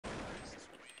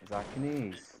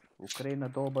Заткнись. Украина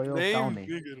долбоёб Дауни.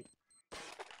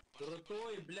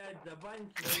 Крутой, блядь,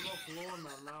 забань своего клона,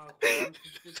 нахуй. Он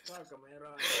чуть-чуть как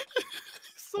умирает.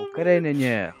 Украина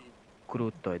не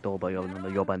крутой долбоёб, но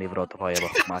ёбаный в рот твоего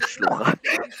мать шлюха.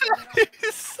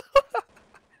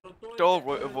 They're all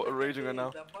raging right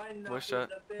now. Voice chat.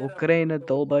 Украина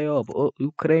долбоёб.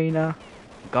 Украина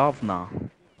говна.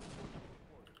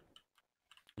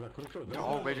 They're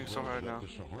all raging so hard now.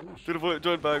 Dude,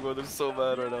 join back, bro. They're so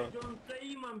mad right now.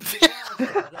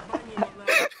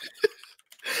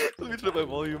 Let me turn up my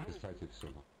volume.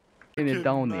 Украина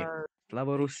Дауни.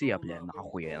 Слава Россия, бля,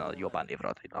 нахуй, ёбаный в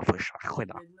рот. Нахуй, хуй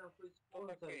да.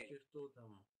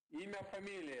 Имя,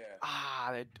 фамилия.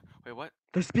 Ah, wait, what?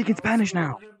 They're speaking Spanish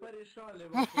now.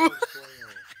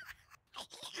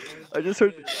 I just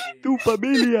heard tu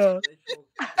familia.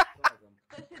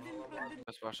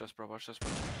 Let's watch this, bro. Watch this, bro.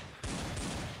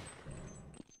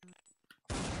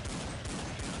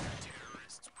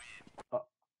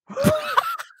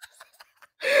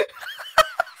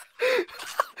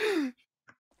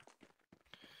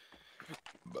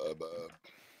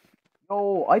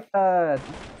 No, iPad.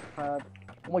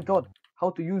 Oh my god. How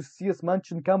to use CS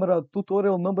Mansion camera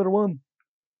tutorial #1.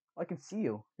 I can see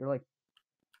you. You're like,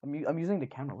 I'm using the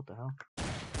camera. What the hell?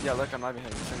 Yeah, look, I'm not even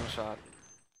hitting a single shot.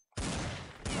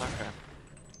 Okay.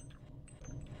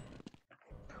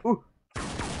 Ooh.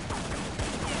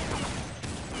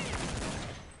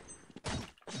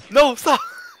 No, stop!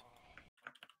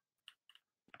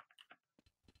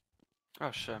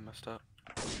 Oh shit, I messed up.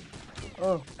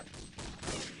 Oh.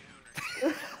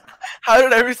 How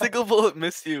did every single bullet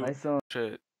miss you? I saw.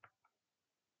 Shit.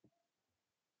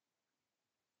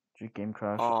 Did your game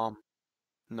crash?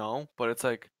 No, but it's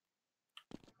like.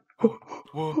 Whoa.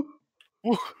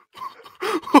 Whoa.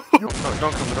 No,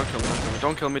 don't kill me, don't kill me,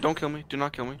 don't kill me, don't kill me, do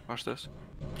not kill me. Watch this.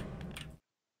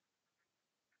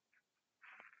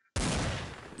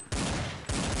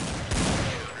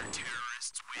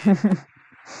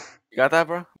 You got that,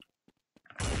 bro?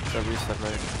 That reset,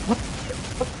 right?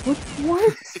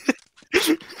 What?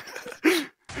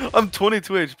 I'm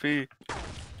 22 HP.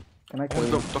 Can I kill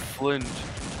you? The flinch.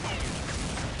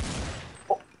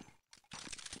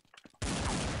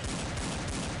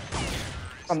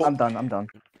 I'm done.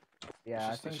 Yeah,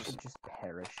 I think you should just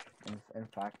perish. In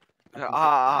fact.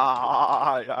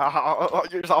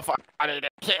 You're so funny.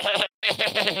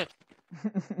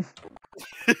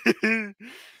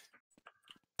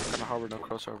 Kinda hard with no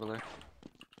crosshair over there.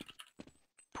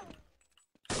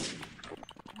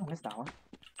 I missed that one.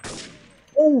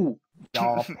 Oh!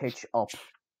 Y'all pitch up.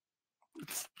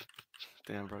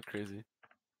 Damn, bro, crazy.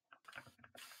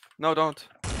 No, don't.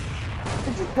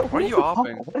 Why are you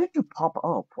opping? Why did you pop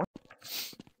up? What?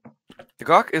 The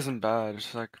Glock isn't bad, it's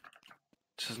just like,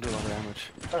 it doesn't do a lot of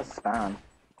damage. That's spam.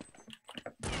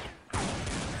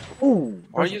 Oh!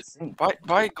 Why are you?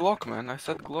 Buy Glock, man. I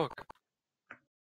said Glock.